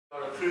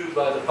approved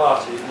by the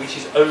party, which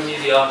is only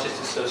the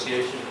Artist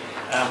Association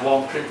and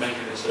one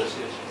printmaking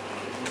association,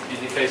 in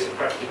the case of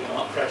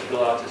practical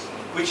artists.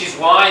 Which is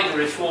why the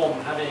reform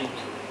having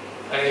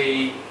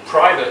a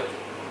private,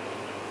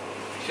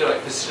 if you like,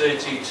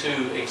 facility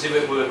to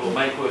exhibit work or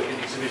make work and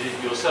exhibit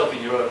it yourself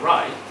in your own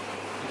right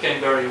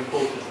became very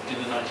important in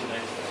the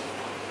 1980s.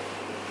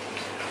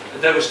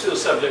 They were still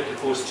subject, of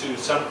course, to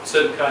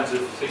certain kinds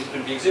of things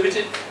to be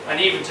exhibited, and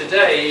even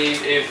today,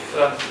 if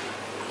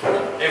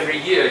every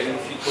year,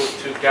 if you talk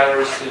to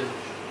gallerists in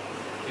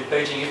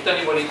Beijing, if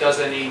anybody does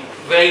any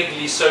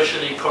vaguely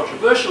socially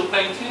controversial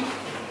painting,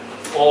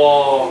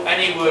 or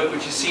any work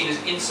which is seen as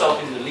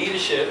insulting to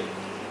leadership,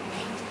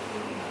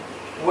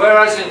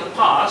 whereas in the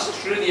past,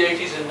 through the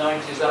 80s and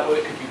 90s, that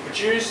work could be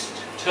produced,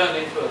 turned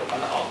into a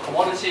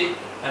commodity,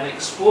 and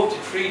exported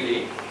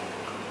freely.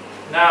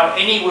 Now,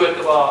 any work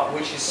of art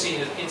which is seen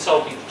as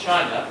insulting to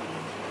China,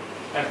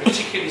 and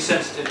particularly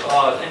sensitive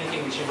art,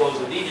 anything which involves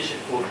a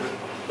leadership portrait,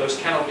 those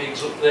cannot be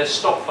they're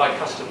stopped by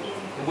custom.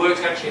 The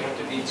works actually have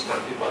to be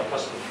inspected by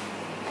custom.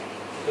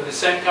 So the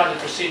same kind of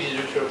procedures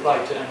which are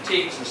applied to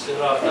antiques and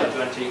still are applied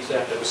to antiques, they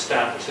have to have a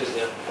stamp that says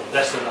they're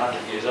less than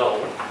 100 years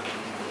old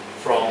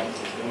from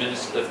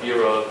the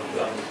Bureau of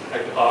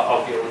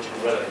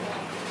Archaeological Relics.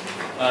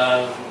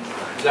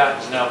 That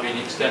has now been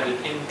extended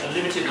in a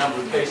limited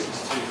number of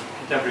cases to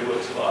contemporary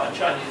works of art, and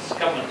Chinese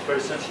government is very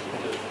sensitive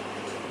to it.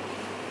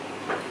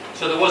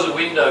 So there was a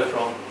window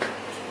from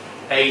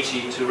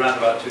 80 to around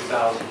about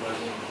 2000 when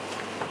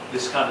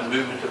this kind of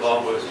movement of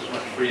artworks was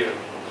much freer in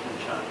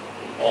China,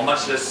 or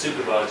much less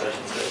supervised, I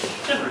should say.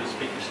 Generally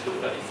speaking, still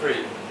very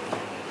free.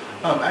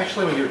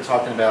 Actually, when you were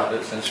talking about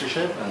the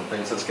censorship and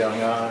things that's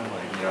going on,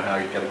 like how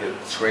you got to get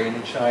screened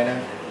in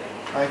China,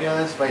 I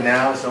guess by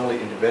now it's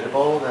only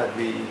inevitable that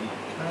we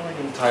kind of like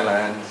in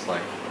Thailand, it's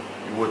like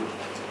you would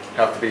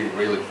have to be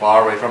really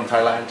far away from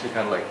Thailand to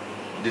kind of like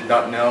did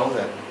not know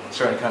that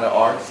certain kind of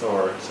arts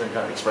or certain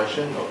kind of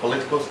expression or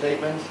political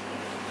statements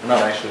are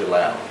not actually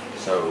allowed.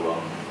 So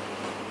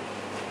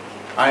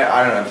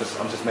I don't know.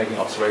 I'm just making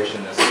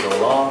observations as we go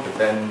along. But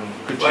then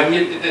could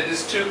you?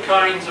 There's two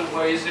kinds of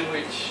ways in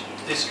which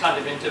this kind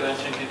of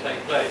intervention can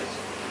take place.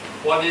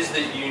 One is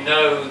that you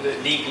know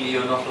that legally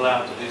you're not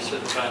allowed to do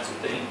certain kinds of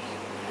things.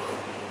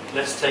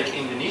 Let's take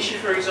Indonesia,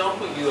 for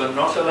example. You are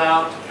not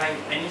allowed to paint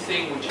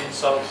anything which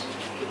insults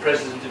the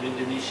president of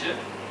Indonesia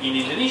in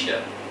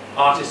Indonesia.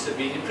 Artists have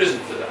been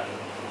imprisoned for that.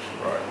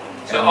 Right.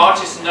 So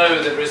artists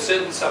know there are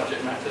certain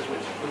subject matters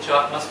which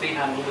must be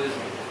handled with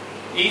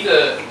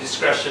either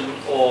discretion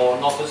or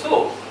not at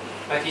all.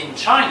 But in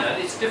China,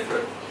 it's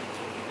different.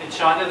 In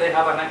China, they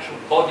have an actual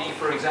body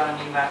for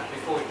examining that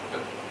before it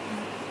goes.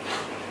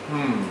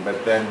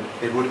 But then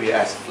it would be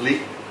as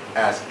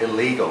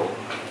illegal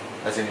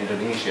as in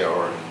Indonesia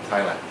or in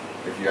Thailand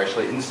if you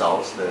actually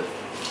insult the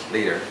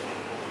leader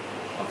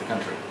of the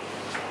country.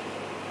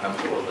 I'm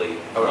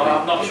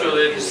not sure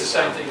that it's the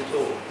same thing at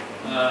all.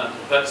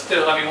 But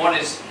still, I mean, one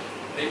is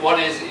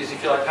if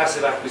you like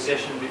passive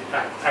acquiescence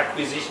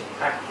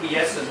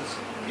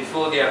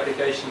before the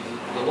application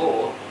of the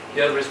law.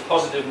 The other is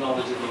positive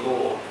knowledge of the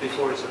law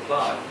before it's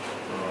applied.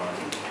 Right.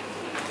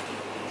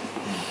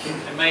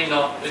 It may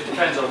not. It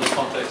depends on the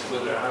context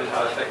whether how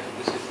effective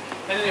this is.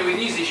 And anyway,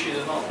 these issues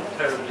are not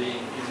terribly,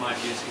 in my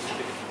view,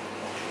 significant.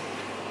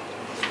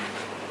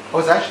 I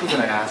was actually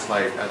going to ask,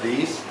 like, are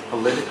these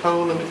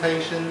political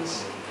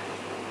limitations?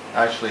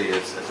 Actually,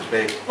 it's a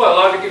big. Well,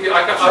 I would give you.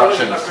 I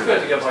prefer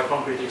to get by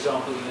concrete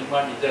examples, and it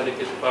might be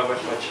delicate if I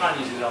went by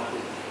Chinese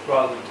examples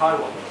rather than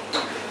Taiwan.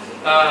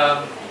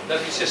 Let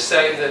me just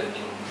say that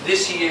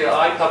this year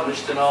I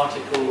published an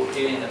article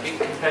in a big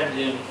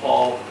compendium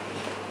of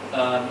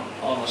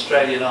on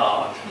Australian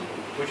art,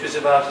 which was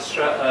about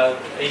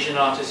Asian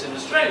artists in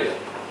Australia.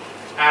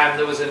 And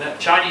there was a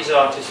Chinese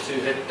artist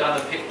who had done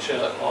a picture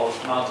of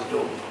Mao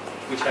Zedong,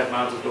 which had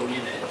Mao Zedong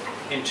in it,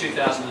 in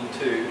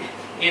 2002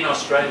 in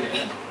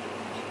Australia.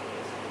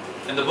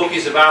 And the book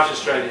is about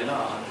Australian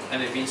art,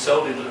 and it had been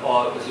sold in,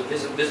 or it was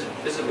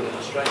visible in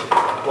Australia,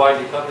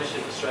 widely published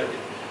in Australia.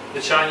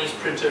 The Chinese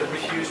printer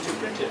refused to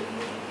print it.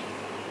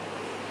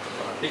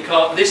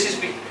 Because this is,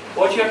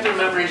 what you have to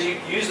remember is you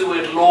use the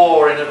word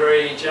law in a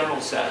very general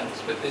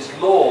sense, but there's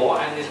law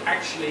and there's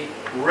actually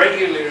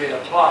regularly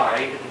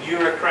applied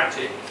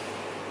bureaucratic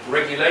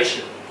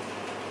regulation.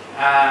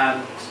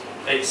 And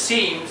it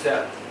seems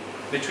that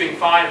between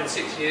 5 and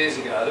 6 years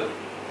ago,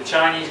 the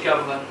Chinese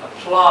government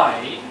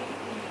applied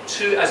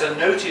as a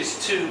notice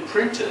to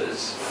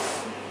printers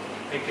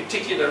a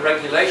particular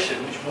regulation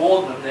which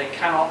warned them they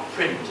cannot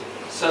print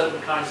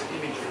certain kinds of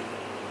imagery.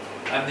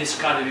 And this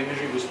kind of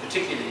imagery was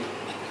particularly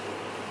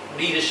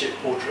leadership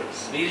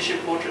portraits.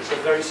 Leadership portraits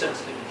are very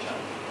sensitive in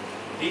China.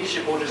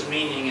 Leadership portraits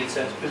meaning, in a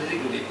sense,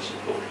 political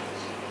leadership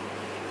portraits.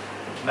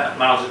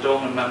 Mao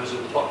Zedong and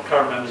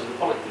current members of the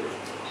Politburo.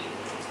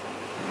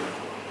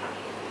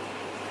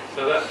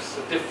 So that's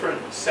a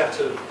different set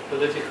of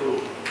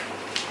political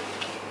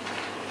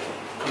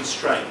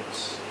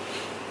constraints.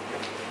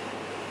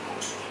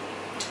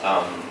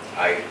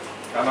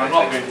 And I'm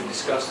not going to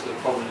discuss the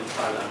problem in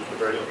Thailand for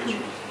very obvious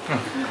reasons.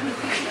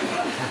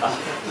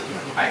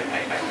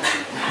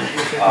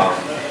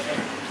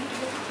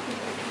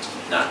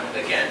 Not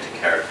again to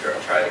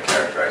try to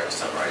characterize or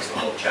summarize the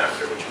whole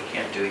chapter, which we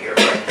can't do here,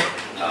 but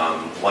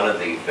one of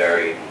the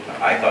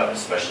I thought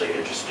especially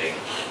interesting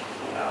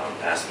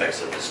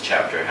aspects of this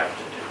chapter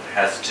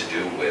has to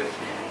do with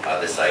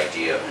this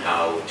idea of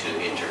how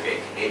to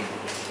integrate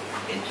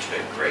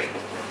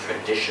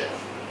tradition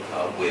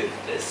with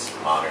this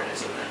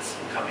modernism that's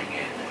coming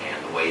in,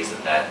 and the ways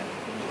that that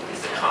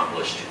is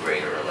accomplished to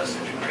greater or lesser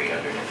degree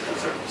under different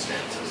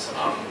circumstances.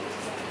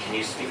 Can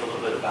you speak a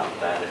little bit about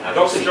that? And how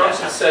Dr.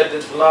 Johnson said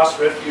that the last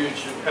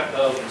refuge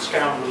of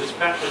scoundrel is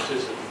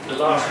patriotism, the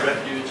last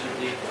refuge of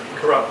the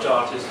corrupt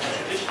art is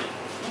tradition.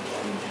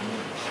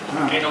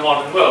 In a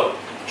modern world,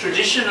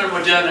 tradition and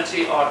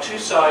modernity are two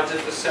sides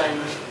of the same,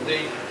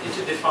 the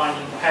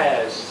interdefining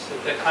pairs.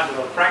 They're kind of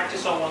a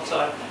practice on one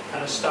side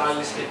and a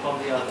stylistic on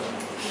the other.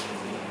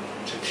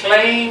 To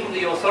claim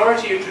the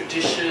authority of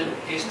tradition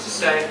is to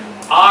say,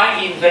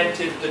 I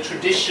invented the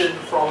tradition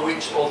from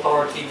which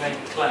authority may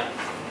be claimed.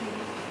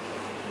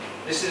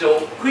 This is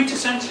all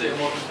quintessentially a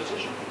modern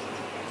position.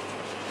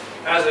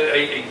 As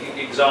an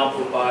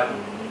example by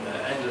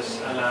endless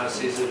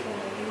analysis of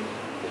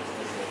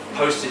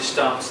postage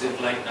stamps in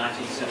late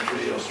 19th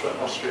century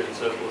Austria and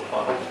so forth.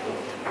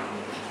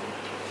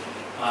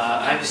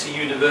 And it's a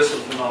universal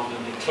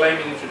phenomenon. The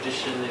claiming of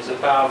tradition is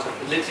about a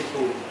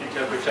political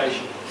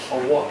interpretation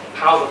of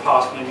how the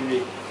past may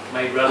be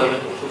made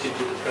relevant or put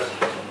into the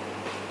present.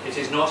 It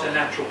is not a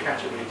natural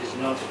category, it is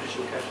an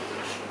artificial category.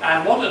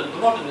 And the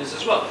modernists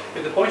as well.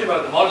 But the point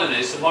about the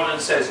modernists, the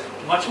modernist says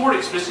much more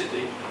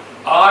explicitly,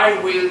 I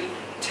will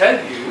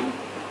tell you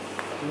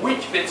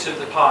which bits of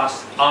the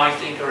past I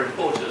think are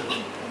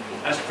important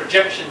as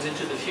projections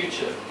into the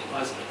future,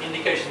 as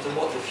indications of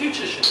what the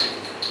future should be.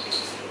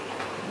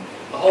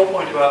 The whole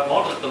point about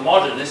the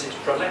modern is its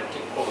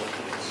proleptic quality,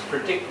 it's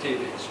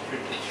predictive,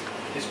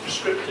 it's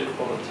prescriptive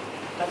quality.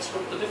 That's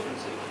what the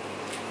difference is.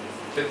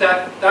 But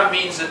that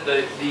means that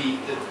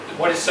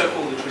what is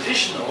so-called the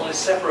traditional is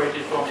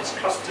separated from its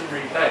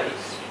customary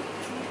base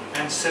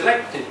and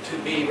selected to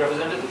be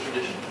representative of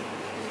tradition.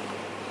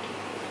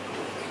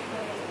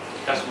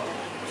 That's one.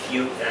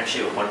 You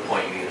actually, at one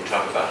point, you even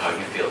talk about how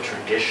you feel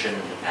tradition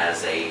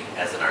as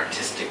an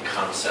artistic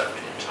concept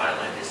in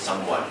Thailand is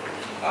somewhat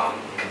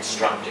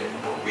constructed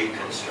or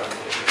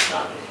reconstructed.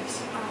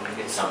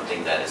 It's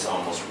something that is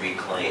almost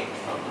reclaimed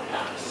from the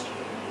past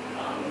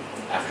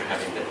after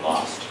having been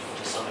lost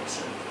to some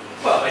extent.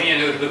 Well,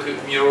 look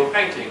at mural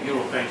painting.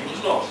 Mural painting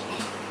was lost.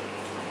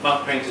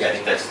 Monk painters. Yeah, I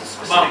think that's the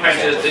specific monk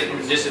painters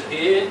example.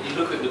 disappeared. You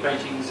look at the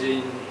paintings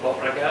in Port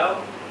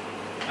Ragao.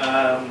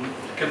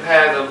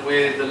 Compare them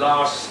with the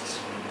last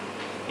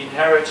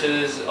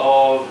inheritors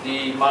of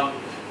the monk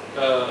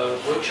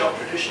workshop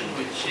tradition,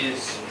 which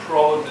is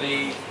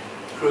probably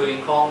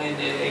Kruing Kong in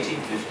the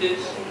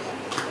 1850s,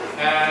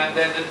 and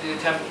then the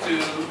attempt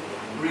to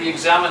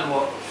re-examine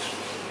what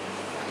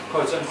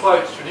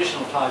quote-unquote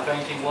traditional Thai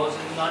painting was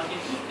in the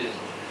 1950s.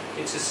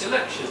 It's a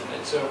selection,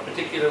 it's a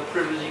particular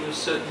privileging of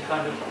certain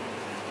kind of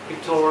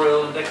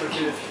pictorial and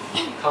decorative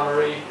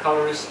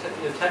colorist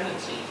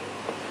tendencies.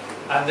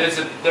 And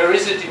there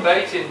is a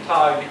debate in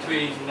Thai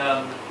between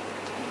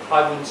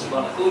Paibun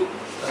Subarnakut,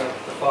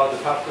 the father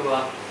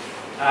Papua,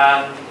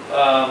 and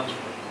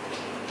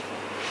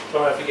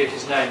sorry I forget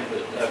his name,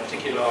 but a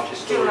particular art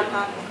historian.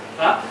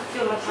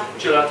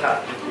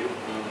 Chulatat, thank you.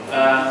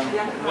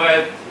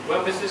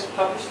 Where was this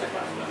published? I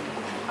can't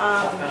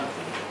remember.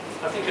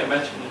 I think I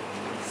mentioned it.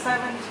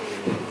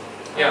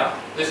 70. Yeah,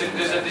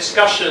 there's a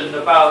discussion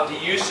about the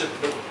use of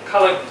the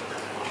colour,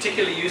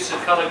 particular use of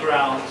colour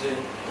grounds in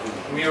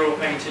mural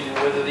painting, and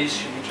whether these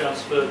should be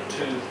transferred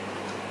to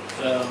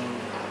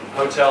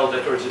hotel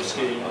decorative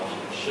schemes.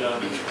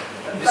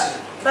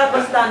 That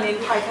was done in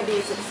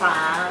Chapakdee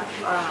Suksa,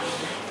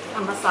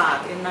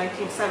 Ammasat in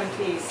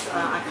 1970s.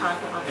 I can't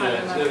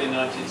Yeah, remember. early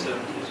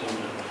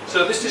 1970s.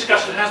 So this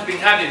discussion has been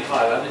had in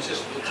Thailand. It's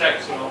just the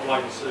texts are not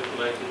widely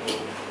circulated or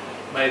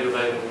made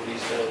available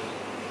these days,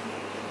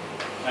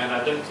 and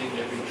I don't think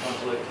they've been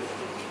translated.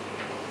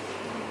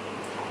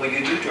 Well,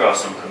 you do draw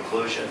some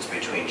conclusions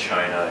between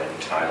China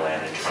and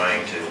Thailand and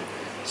trying to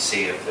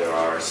see if there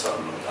are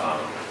some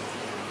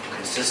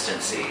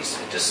consistencies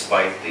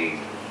despite the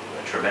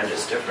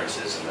tremendous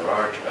differences, and there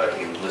are,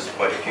 you list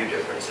quite a few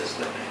differences.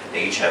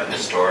 They each have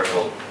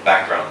historical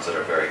backgrounds that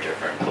are very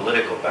different,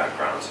 political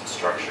backgrounds and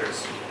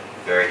structures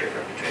very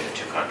different between the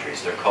two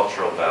countries, their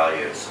cultural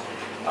values,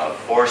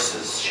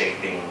 forces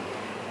shaping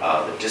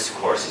the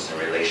discourses in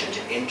relation to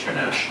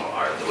international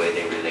art, the way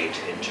they relate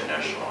to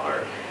international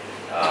art,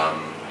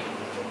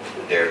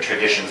 their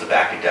traditions of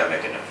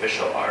academic and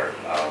official art.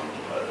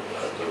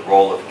 The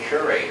role of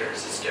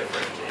curators is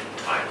different in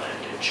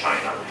Thailand and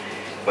China.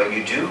 But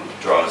you do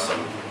draw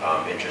some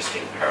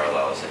interesting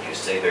parallels, and you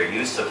say their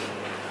use of,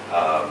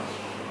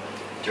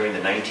 during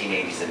the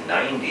 1980s and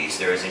 90s,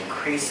 there is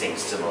increasing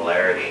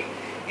similarity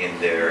in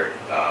their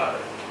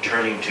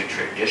turning to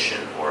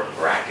tradition or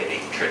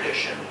bracketing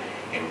tradition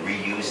and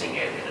reusing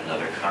it in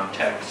another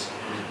context.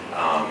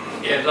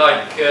 Yeah,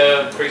 like,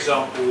 for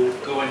example,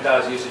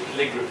 Guwenda's use of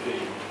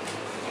calligraphy,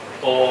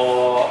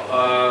 or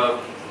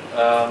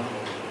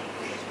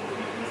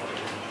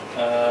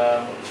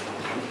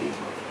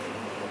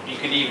you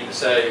could even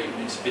say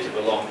it's a bit of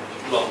a long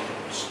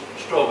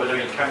straw, but I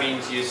mean,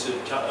 Camin's use of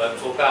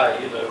Tokai,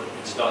 you know,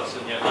 it starts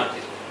in the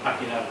 90s,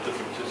 happy now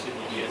different to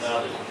Sydney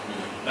Biennale.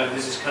 And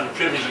there's this kind of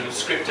privileging of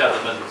script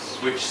elements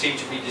which seem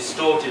to be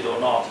distorted or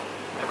not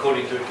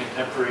according to a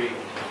contemporary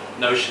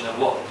notion of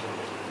what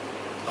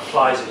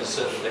applies in a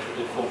certain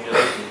decorative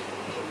formulation.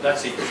 That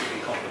seems to be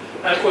common.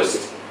 And of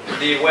course,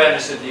 the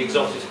awareness of the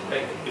exotic,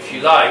 if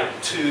you like,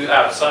 to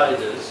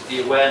outsiders,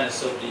 the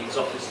awareness of the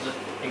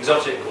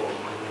exotic or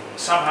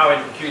somehow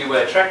in a peculiar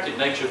way attractive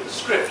nature of the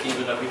script,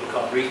 even though people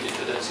can't read it,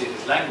 they don't see it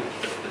as language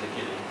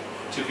particularly.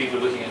 To people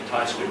looking at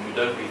Thai script who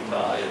don't read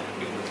Thai, and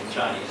people looking at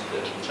Chinese who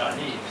don't read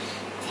Chinese,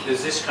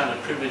 there's this kind of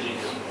privileging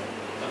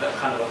of that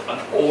kind of an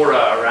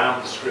aura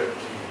around the script,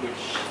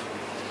 which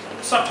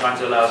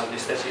sometimes allows an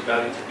aesthetic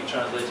value to be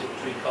translated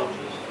between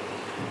cultures.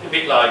 A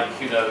bit like,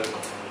 you know,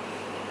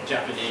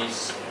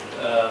 Japanese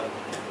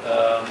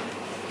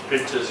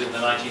printers in the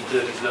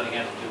 1930s learning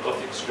how to do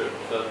Gothic script,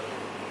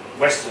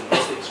 Western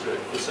Gothic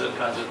script for certain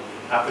kinds of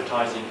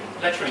advertising.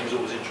 Lettering is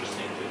always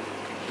interesting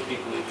to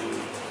people who do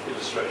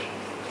illustration.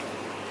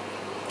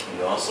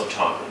 You also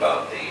talk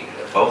about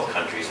both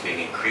countries being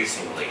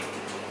increasingly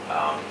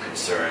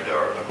concerned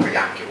or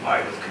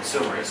preoccupied with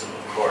consumerism,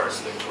 of course,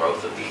 the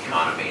growth of the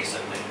economies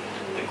and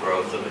the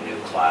growth of a new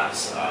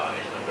class, a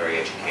very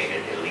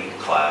educated elite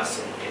class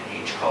in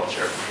each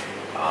culture.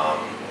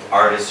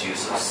 Artists'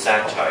 use of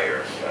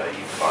satire,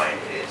 you find,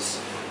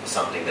 is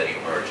something that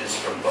emerges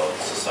from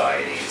both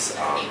societies.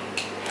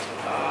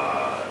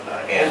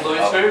 Although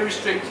it's very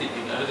restricted,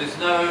 you know, there's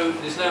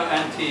no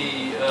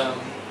anti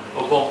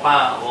or bon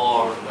pain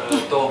or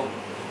dom.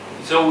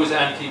 It's always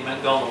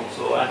anti-McDonald's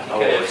or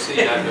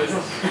anti-KFC.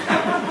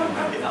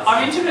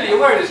 I'm intimately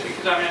aware of this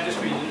because I've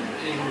just been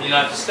in the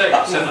United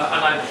States, and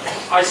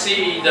I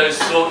see those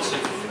sorts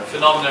of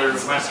phenomena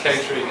of mass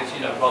catering as, you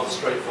know, rather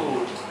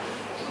straightforward,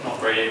 not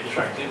very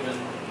attractive, and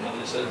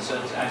in a certain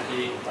sense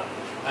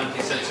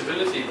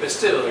anti-sensibility. But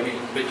still, I mean,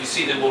 but you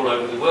see them all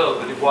over the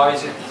world. But why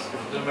is it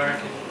that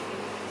American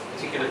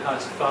particular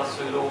kinds of fast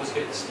food always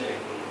get the stick?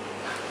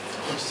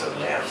 We're so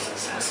damn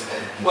successful.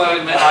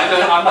 Well, I'm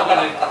not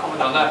going to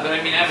comment on that, but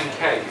I mean,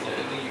 M&K,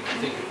 you can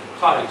think of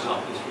Thai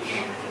examples.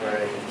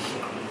 Right.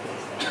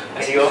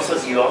 And you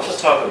also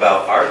talk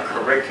about art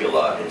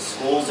curricula in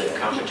schools and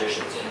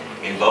competitions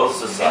in both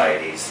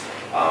societies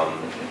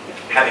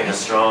having a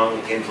strong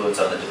influence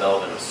on the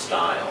development of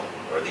style,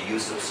 or the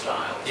use of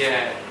style.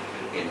 Yeah.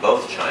 In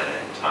both China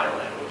and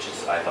Thailand, which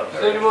is, I thought,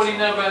 very interesting. Does anybody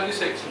know about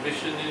this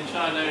exhibition in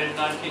China in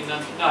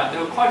 1999?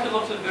 There were quite a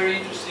lot of very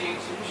interesting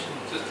exhibitions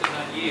just in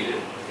that year,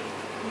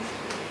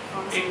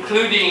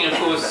 including, of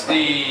course,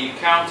 the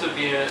Count of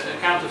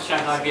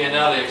Shanghai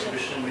Biennale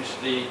exhibition, in which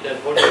the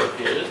dead body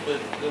appears, but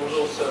there was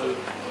also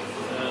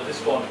this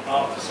one,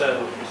 Art for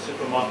Sale, which was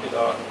supermarket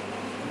art.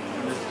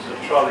 And this is a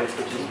trolley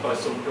produced by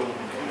some film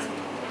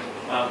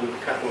with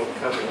catalogue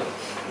cover.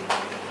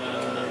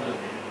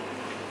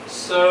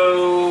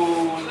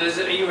 So there's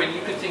you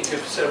can think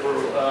of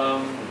several.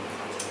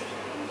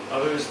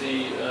 Who was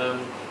the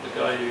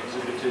guy who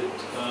exhibited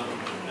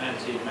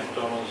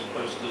anti-McDonald's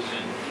posters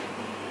in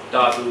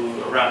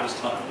Daegu around this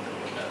time?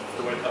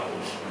 The Red Couple.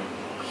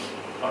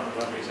 Can't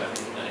remember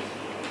exactly the name.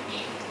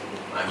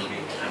 I'm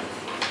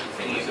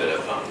thinking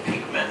of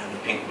Pink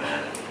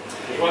Man.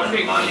 Well, I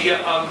think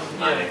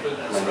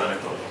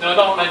no,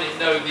 not many.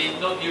 No,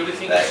 not you.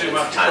 Think too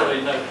much.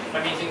 Probably no. I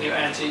mean, thinking of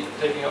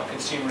taking up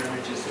consumer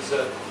images. Is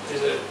a.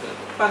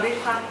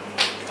 Baritat.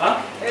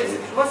 Huh?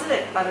 Wasn't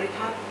it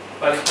Baritat?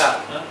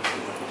 Baritat. Huh?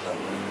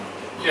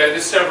 Yeah,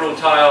 there's several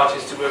Thai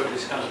artists who work with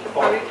this kind of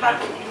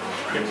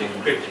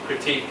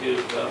critique of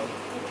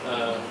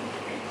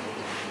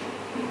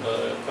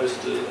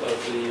poster of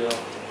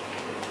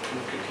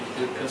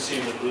the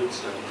consumer goods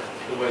and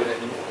the way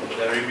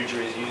their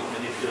imagery is used,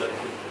 manipulated.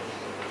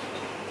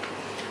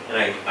 And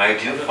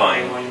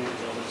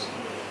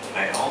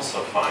I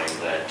also find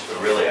that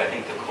really, I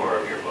think the core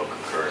of your book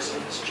occurs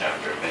in this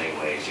chapter in many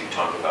ways. You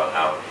talk about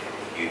how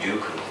you do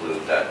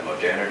conclude that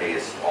modernity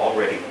is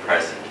already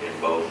present in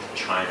both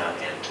China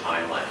and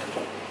Thailand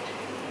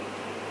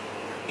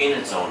in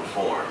its own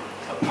form,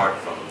 apart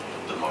from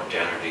the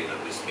modernity that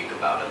we speak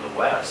about in the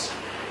West,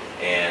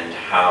 and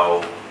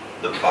how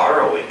the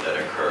borrowing that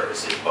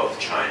occurs in both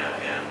China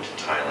and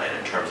Thailand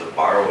in terms of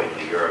borrowing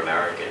the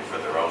Euramerican for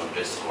their own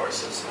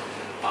discourses,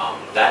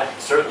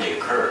 that certainly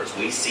occurs.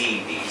 We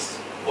see these,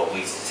 what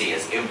we see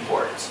as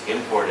imports,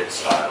 imported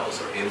styles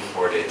or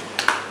imported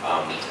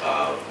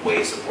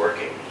ways of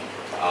working.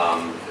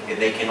 And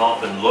they can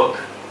often look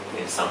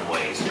in some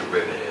ways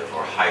derivative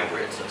or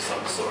hybrids of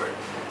some sort,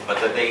 but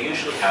that they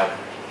usually have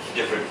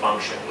different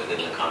function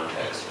within the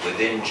context,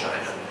 within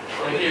China.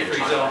 And here, for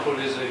example,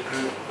 is a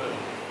group,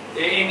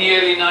 in the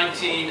early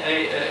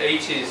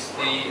 1980s,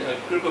 the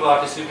group of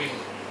artists who've been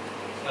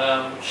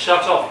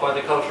shut off by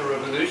the Cultural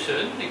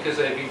Revolution because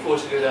they'd been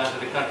forced to go down to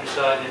the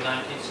countryside in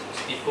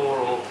 1964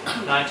 or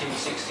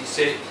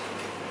 1966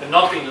 and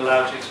not been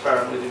allowed to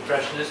experiment with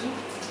Impressionism.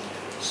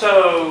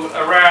 So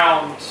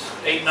around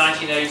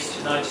 1980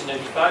 to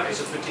 1985,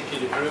 there's a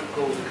particular group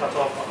called the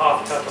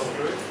Half Cut-Off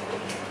Group.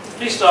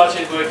 He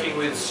started working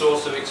with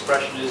source of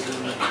Expressionism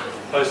and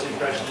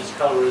post-Impressionist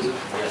colorism,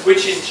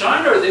 which in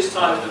China at this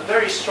time had a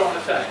very strong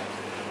effect.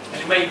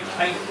 And it made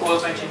oil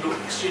painting look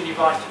extremely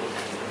vital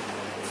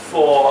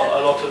for a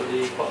lot of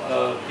the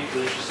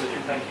people interested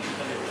in painting.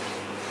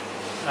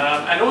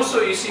 And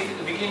also you see at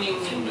the beginning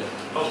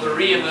of the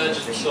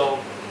re-emergence of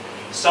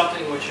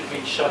something which had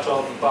been shut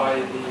off by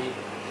the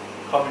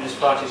Communist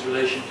Party's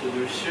relation to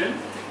Lu Xun.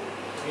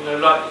 You know,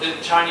 like the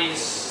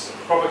Chinese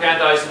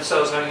propagandized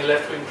themselves having a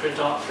left-wing print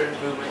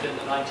movement in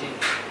the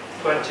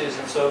 1920s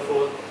and so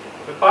forth.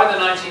 But by the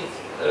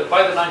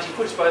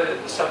 1940s, by the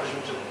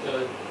establishment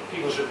of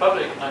People's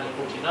Republic in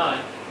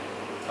 1949,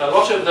 a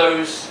lot of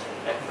those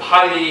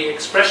highly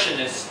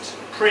expressionist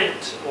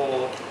print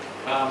or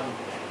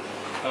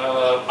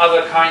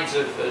other kinds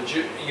of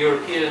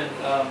European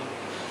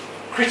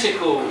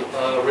critical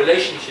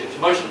relationships,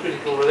 emotional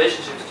critical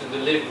relationships to the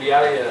lived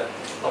realia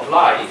of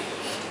life,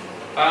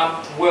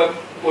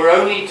 were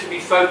only to be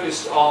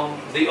focused on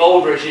the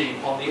old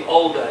regime, on the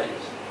old days,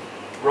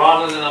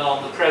 rather than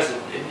on the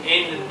present. In the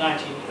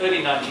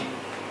early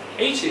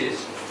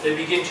 1980s, they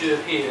begin to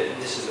appear,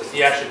 and this is a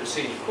theatrical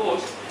scene, of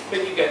course,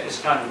 but you get this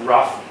kind of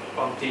rough,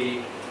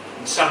 funky,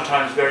 and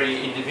sometimes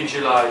very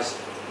individualized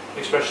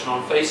expression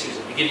on faces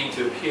beginning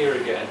to appear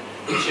again,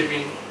 which had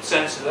been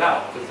censored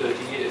out for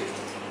 30 years.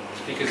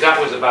 Because that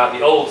was about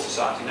the old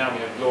society. Now we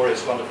have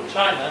glorious, wonderful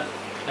China.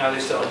 Now they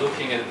start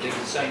looking at things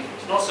and saying,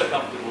 it's not so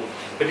comfortable,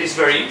 but it's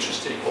very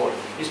interesting, or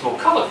it's more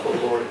colorful,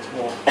 or it's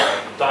more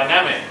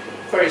dynamic.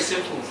 Very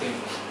simple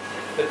things.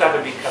 But that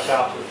had been cut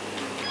out of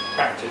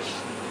practice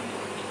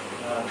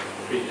in the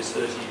previous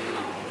 30 years.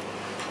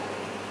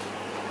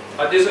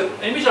 There's an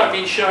image I've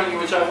been showing you,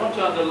 which I want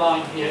to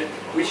underline here,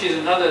 which is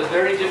another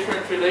very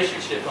different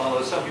relationship,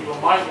 although some people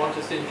might want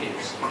to think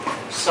it's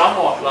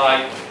somewhat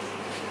like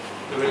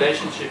the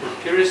relationship of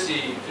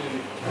piracy to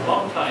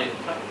modern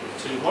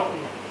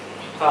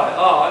Thai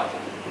art.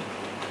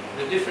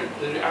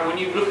 When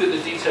you look at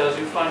the details,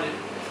 you find it.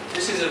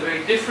 This is a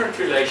very different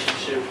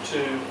relationship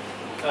to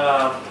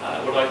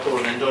what I call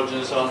an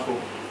endogenous art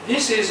form.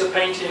 This is a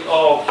painting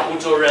of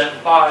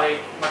Uzoren by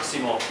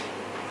Maximov.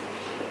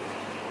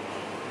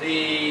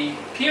 The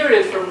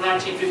period from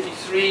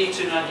 1953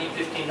 to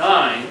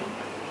 1959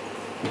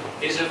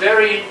 is a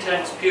very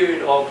intense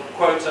period of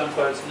quote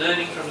unquote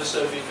learning from the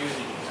Soviet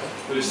Union,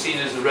 who was seen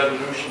as the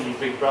revolutionary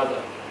big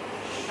brother.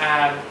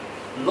 And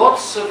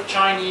lots of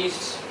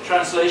Chinese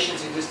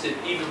translations existed,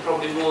 even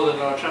probably more than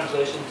there are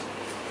translations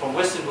from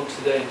Western books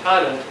today in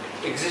Thailand,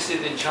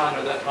 existed in China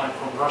at that time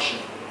from Russian.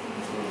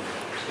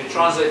 They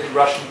translated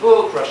Russian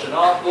books, Russian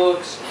art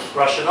books,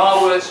 Russian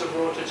artworks were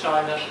brought to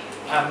China,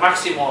 and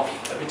Maximov,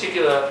 a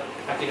particular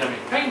academic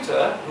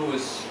painter who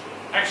was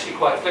actually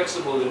quite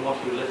flexible in what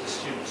he would let his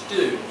students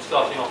do,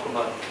 starting off from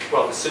a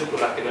rather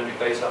simple academic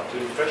base up to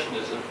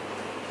Impressionism,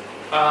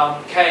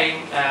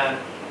 came and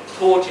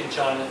taught in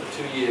China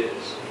for 2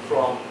 years,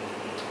 from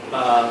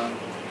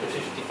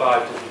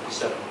 55 to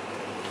 57.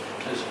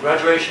 There's a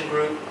graduation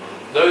group.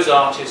 Those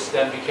artists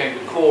then became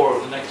the core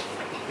of the next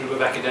group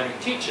of academic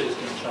teachers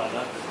in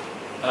China.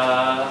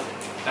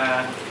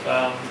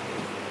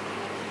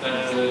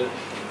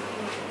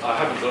 I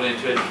haven't gone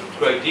into any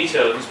great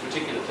detail in this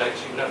particular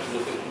text. You would have to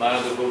look at my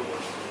other book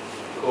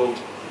called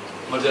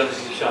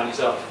Modernities of Chinese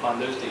Art to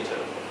find those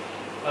details.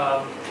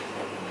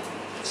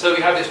 So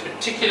we have this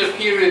particular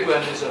period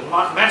when there's a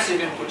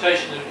massive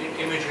importation of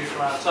imagery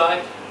from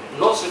outside,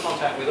 lots of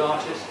contact with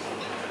artists,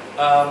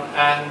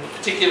 and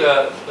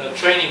particular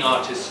training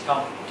artists,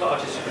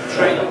 artists who can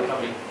train are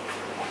coming,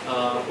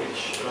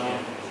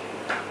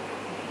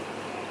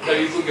 no,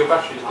 you put your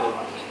batteries there.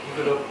 You've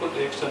got to put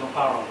the external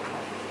power on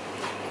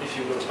if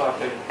you've got a power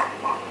cable.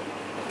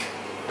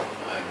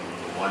 I'm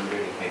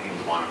wondering if maybe we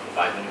want a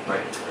 5-minute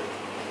break.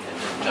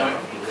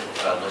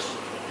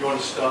 You want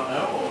to start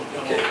now? Or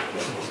okay.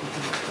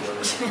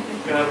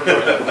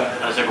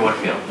 How's everyone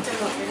feel?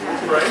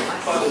 Right.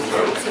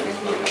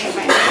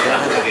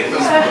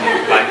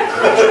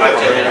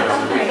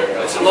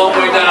 It's a long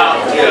way down.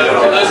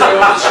 Unless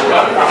everyone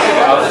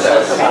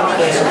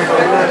is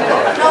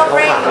No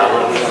break.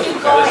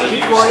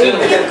 Keep going.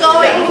 Keep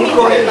going. Keep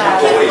going.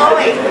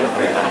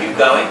 Keep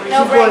going?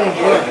 No break.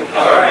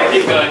 all right,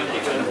 keep going.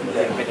 Keep going.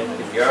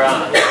 You're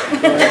on.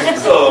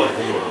 So,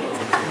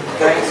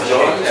 thanks,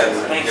 John,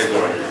 and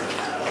Gregory.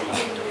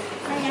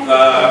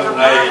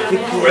 I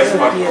read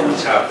one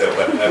chapter,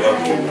 but I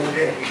want to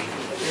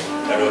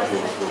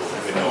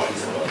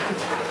announce.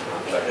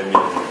 But I mean,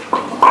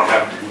 I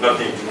have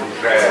nothing to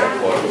prepare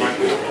for the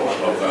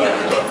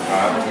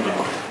art.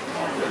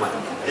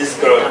 This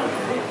girl.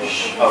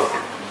 Oh,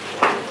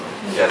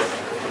 yes.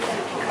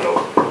 Hello.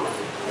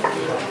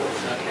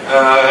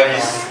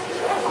 It's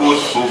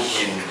good book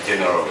in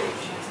general,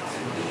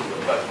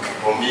 but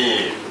for me,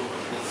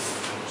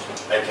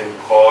 I can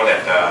call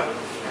that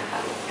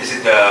this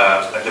is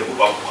the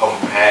book of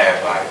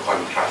compare by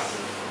contrast,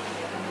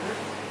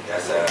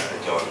 as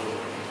John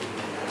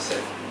said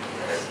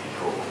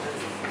before.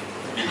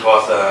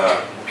 Because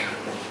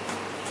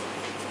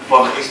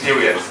from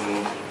experience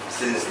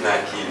since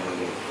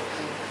 1990,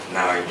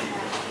 I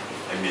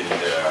mean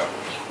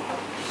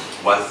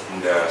once in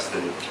the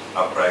student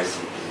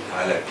uprising in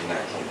Thailand in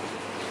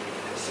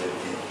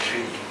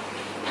 1973,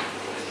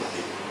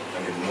 I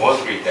mean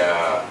mostly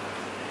the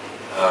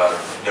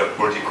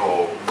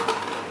political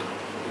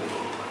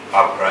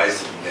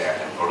uprising there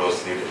and for those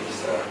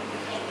students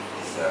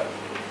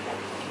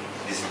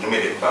is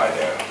dominated by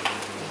the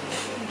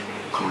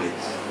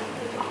Communist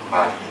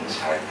Party in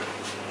China.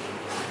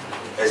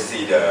 I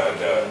see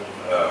the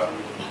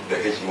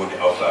hegemony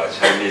of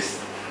Chinese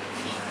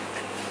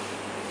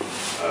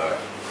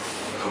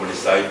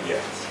communist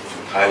ideas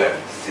in Thailand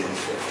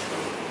since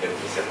they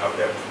set up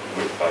the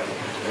Communist Party.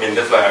 I mean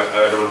that's why I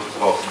don't want to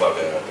talk about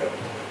the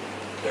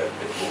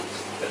books.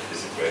 That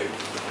is very.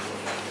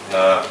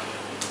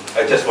 I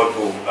just want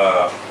to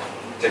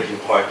take in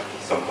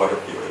some point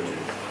of view. I mean,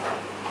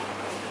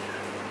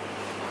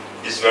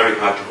 it's very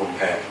hard to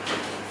compare,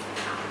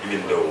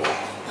 even though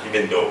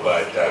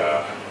by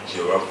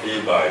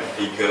geography, by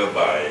figure,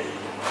 by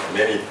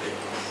many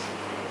things.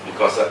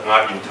 Because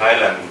art in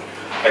Thailand,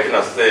 I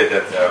cannot say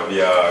that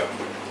we are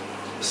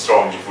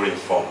strongly different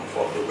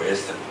from the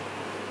Western,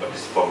 but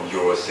it's from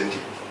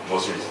Eurocentric,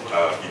 mostly in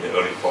the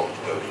early form of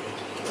Italy.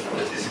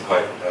 That is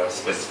quite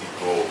specific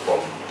role from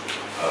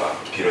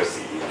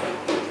Piracy.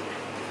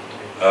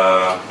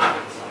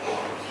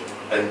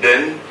 And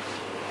then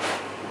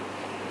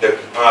the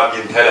art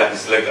in Thailand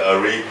is like a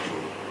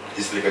leaping,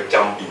 it's like a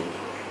jumping.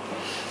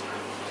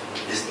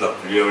 It's not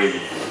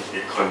really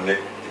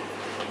connected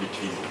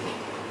between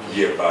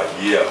year by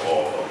year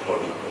or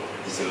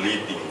it's a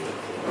leaping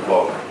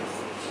from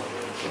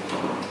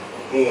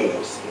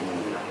moves to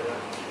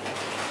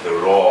the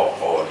law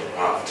or the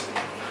art.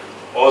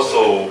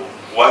 Also,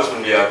 once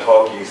when we are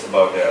talking is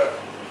about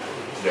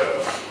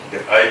the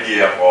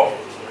idea of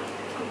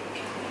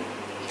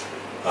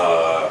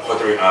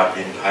pottery art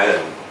in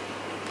Thailand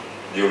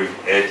during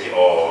 80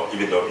 or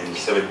even though in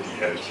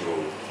 70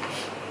 until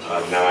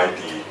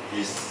 90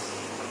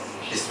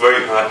 it's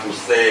very hard to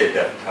say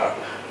that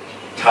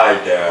Thai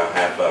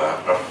have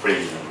a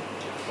free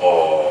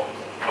or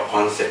a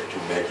concept to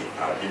make it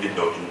art, even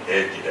though in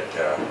 80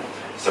 that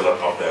it's a lot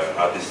of the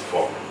artists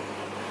from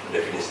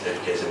Japanese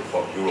education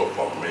from Europe,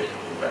 from America,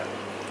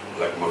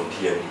 like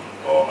Montien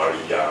or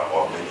Arya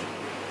or many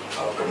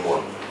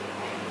Gamon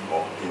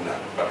or Pinna.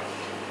 But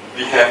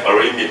we have a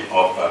limit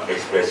of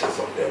expressions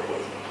of their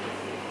work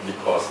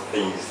because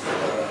things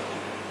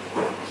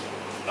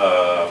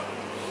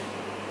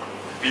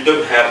we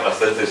don't have a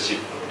censorship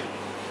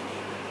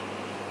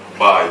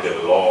by the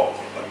law,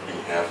 but we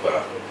have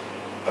a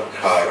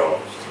kind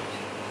of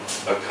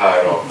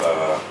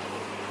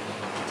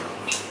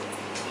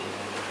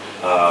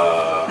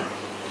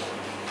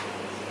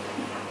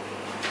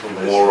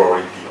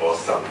morality or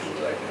something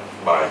like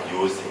that by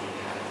using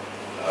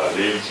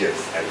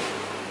religions and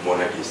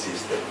monarchy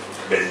system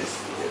based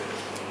here.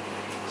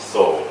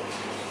 So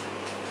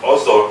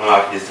also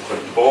art is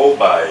controlled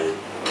by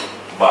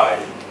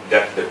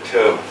that the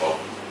term of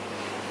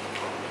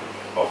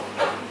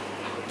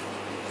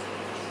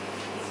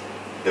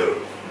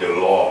the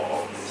law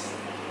of this.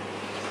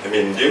 I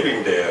mean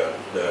during the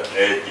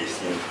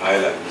 80s in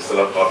Thailand, there's a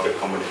lot of the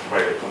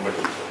private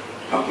companies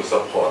come to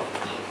support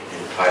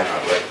in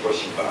Thailand, like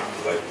Toshiba,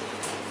 like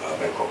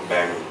Bangkok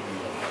Bank,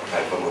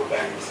 Thai Formal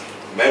Banks,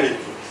 many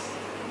things.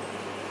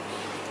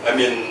 I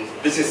mean,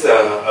 this is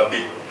a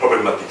big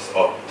problematic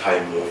of Thai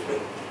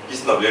movement.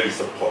 It's not really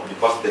support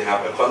because they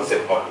have a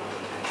concept of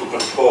to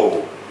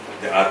control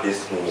the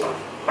artists who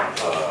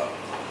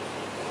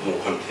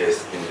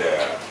contest in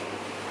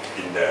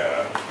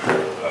the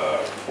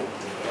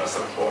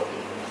support.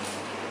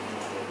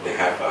 They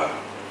have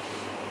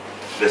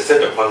they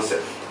set the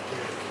concept,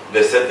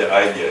 they set the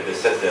idea, they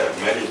set the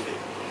many things.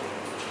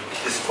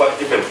 It's quite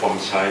different from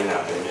China.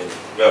 I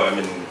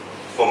mean,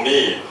 for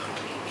me,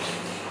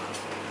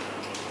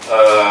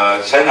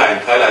 China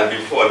and Thailand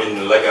before,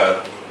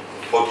 like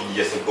 40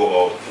 years ago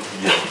or 50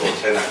 years ago,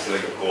 China is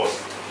like a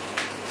ghost.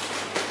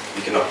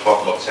 We cannot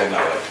talk about China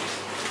like this.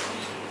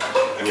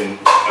 I'm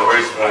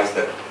very surprised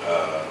that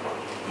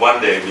one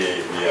day we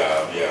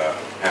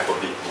have a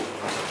big group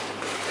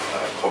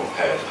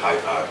compare Thai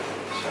art and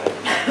China.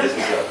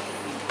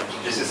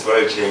 This is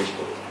very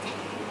changeable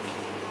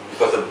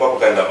because the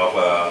propaganda of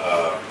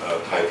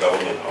Thai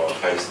government or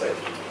Thai state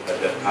at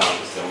that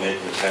time is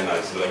making China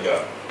is like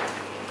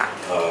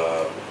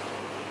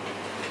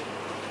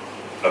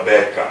a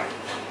bad guy.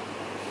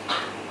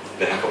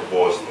 They have a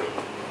poster.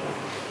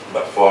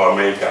 But for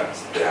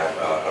Americans, they have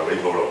a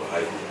liberal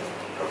idea,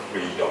 a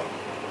freedom,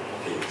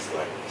 things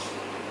like this.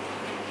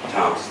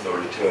 Times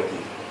every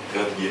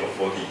 30 or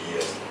 40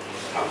 years,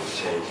 times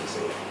changing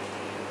so.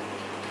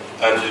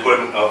 And the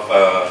one of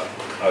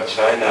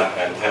China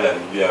and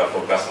Thailand, we are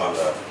focused on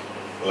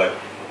like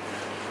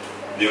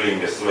during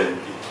the 70s,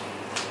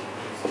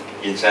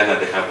 in China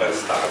they have a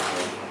star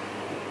group,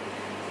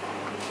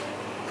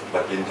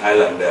 but in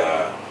Thailand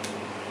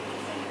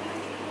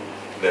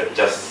they're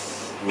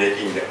just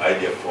making the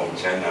idea from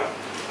China.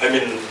 I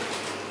mean,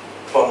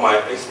 from my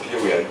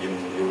experience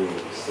during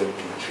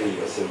 73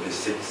 or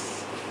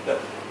 76, that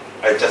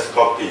I just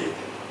copied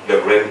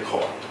the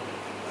raincoat,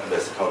 the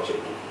sculpture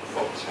book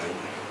from China.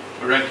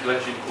 A rain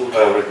collection called?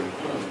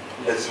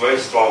 It's very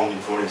strong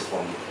influence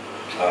from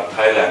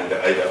Thailand, the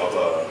idea of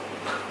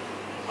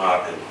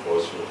art and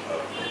culture,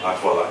 art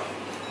for life.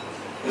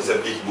 It's a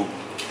big book.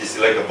 It's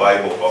like a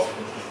Bible of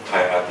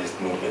Thai artist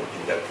movement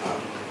in that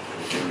time,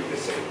 during the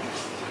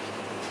 70s.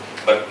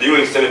 But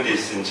during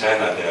 70s in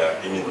China,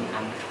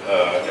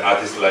 the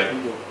artists like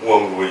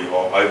Wang Wei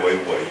or Ai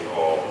Weiwei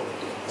or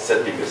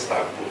setting the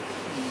star group,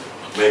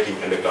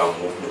 making underground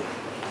movement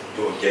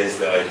to against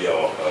the idea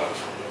of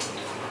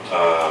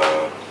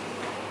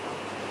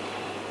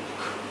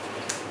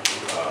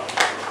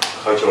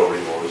cultural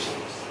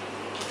revolutions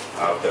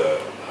after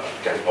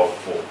kind of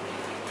folk.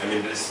 I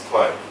mean, it's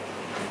quite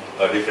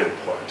a different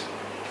point.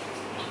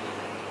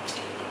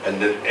 And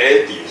then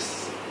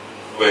 80s,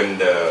 when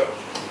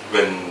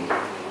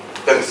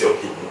Deng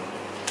Xiaoping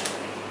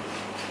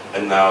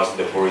announced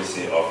the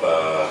policy of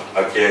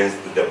against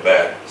the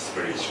bad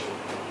spiritual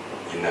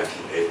in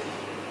 1980,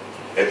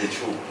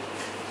 82.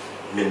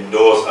 I mean,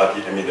 those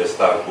artists, the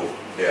star group,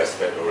 they are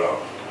spread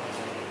around.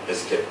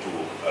 Escaped to,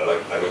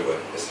 like everywhere,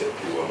 escaped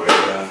to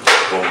America,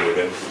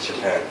 went to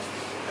Japan,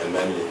 and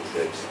many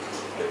places.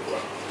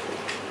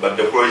 But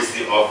the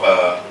policy of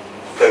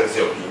Deng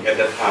Xiaoping at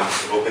that time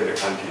to open the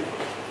country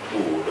to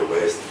the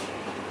West.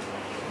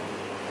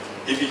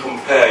 If you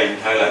compare in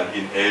Thailand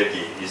in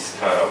 80, it's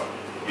kind of,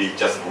 we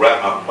just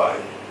wrap up by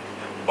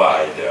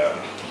the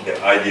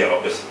idea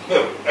of the,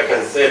 well, I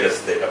can say the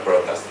state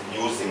apparatus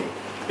using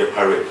the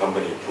private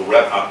company to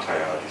wrap up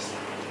Thai artists.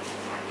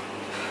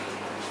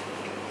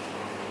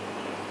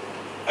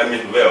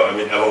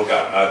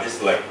 Avant-garde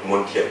artists like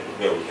Montiel,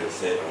 well, we can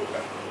say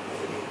avant-garde.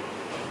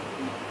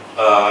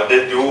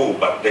 They do,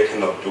 but they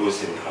cannot do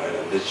it in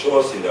Thailand. They show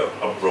us in the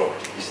abroad.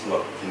 It's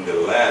not in the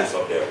lands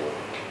of their own.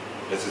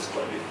 This is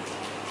quite different.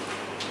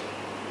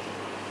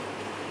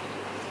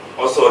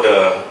 Also,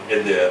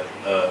 in the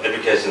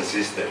education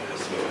system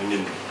as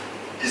well.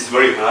 It's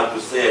very hard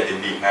to say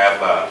that we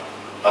have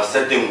a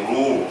setting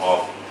rule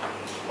of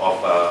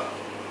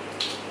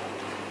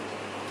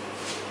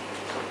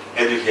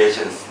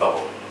education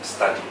style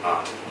studying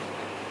art.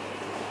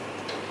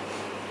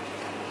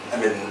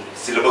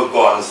 Syllabus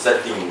gone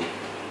setting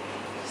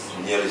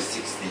nearly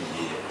 60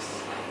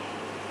 years.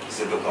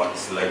 Syllabus gone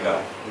is like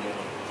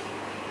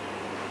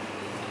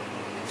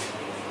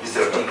it's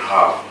like a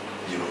half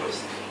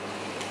university.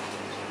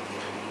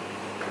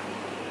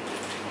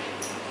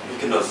 You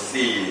cannot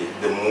see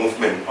the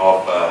movement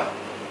of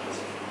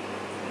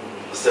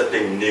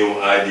setting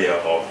new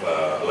idea of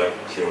like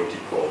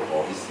theoretical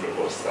or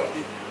historical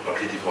study or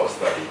critical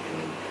study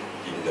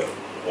in the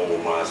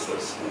old master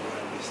school.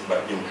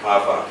 But in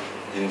Kava,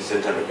 in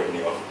Central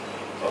Academy of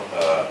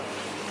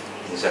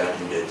in China,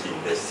 in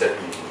Beijing, they set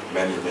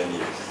many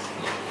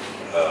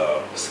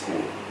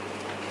schools.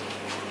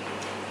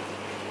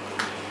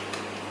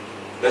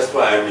 That's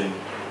why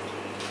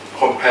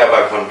compare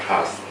by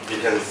contrast, we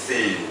can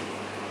see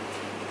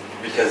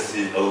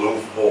a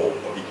loophole,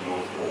 a big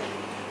loophole.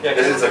 Yeah,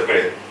 this is a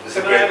great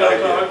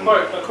idea. I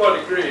quite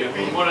agree.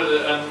 One of the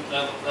and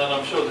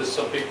I'm sure there's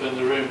some people in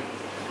the room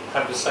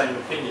have the same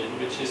opinion,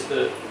 which is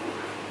that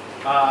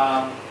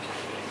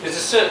there's a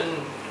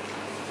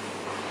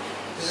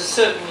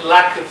certain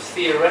lack of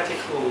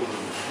theoretical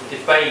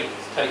debate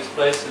that takes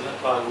place in the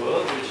Thai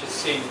world, which is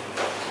seen,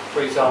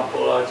 for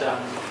example,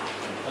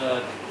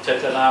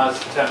 Chetana's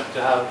attempt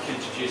to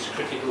introduce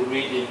critical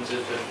readings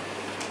and to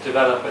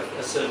develop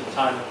a certain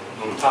kind of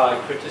Thai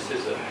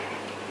criticism,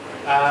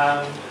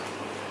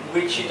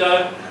 which you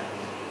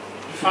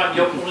find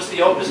almost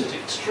the opposite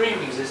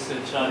extreme exists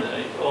in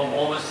China,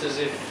 almost as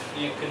if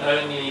you can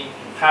only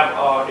have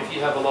art if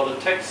you have a lot of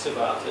texts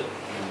about it,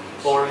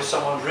 or if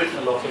someone's written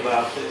a lot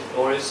about it,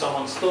 or if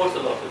someone's thought a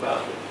lot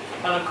about it.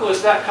 And of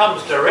course that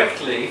comes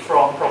directly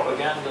from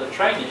propaganda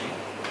training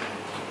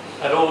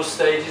at all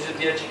stages of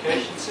the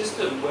education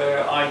system,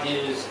 where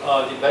ideas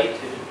are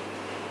debated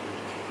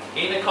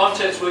in a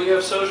context where you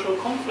have social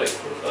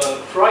conflict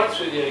right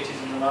through the 80s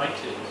and the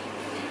 90s,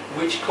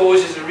 which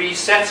causes a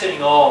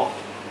resetting of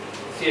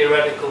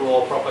theoretical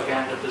or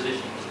propaganda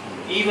positions.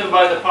 Even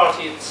by the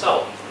party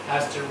itself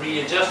has to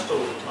readjust all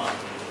the time.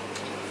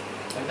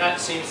 And that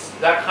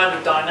kind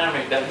of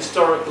dynamic, that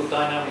historical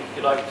dynamic, if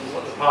you like,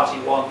 what the party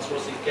wants,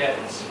 what it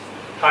gets,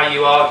 how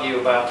you argue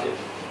about it,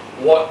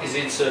 what is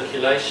in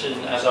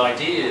circulation as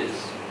ideas.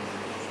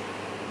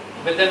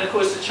 But then, of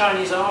course, the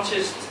Chinese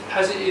artist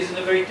is in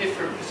a very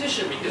different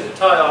position, because the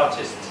Thai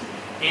artist,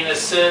 in a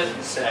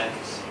certain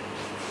sense,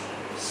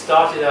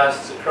 started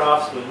as a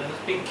craftsman and has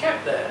been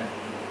kept there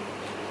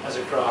as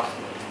a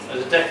craftsman,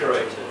 as a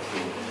decorator.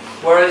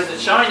 Whereas the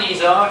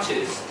Chinese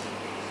artist,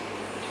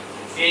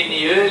 in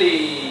the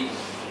early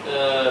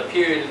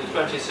period of the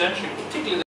 20th century, particularly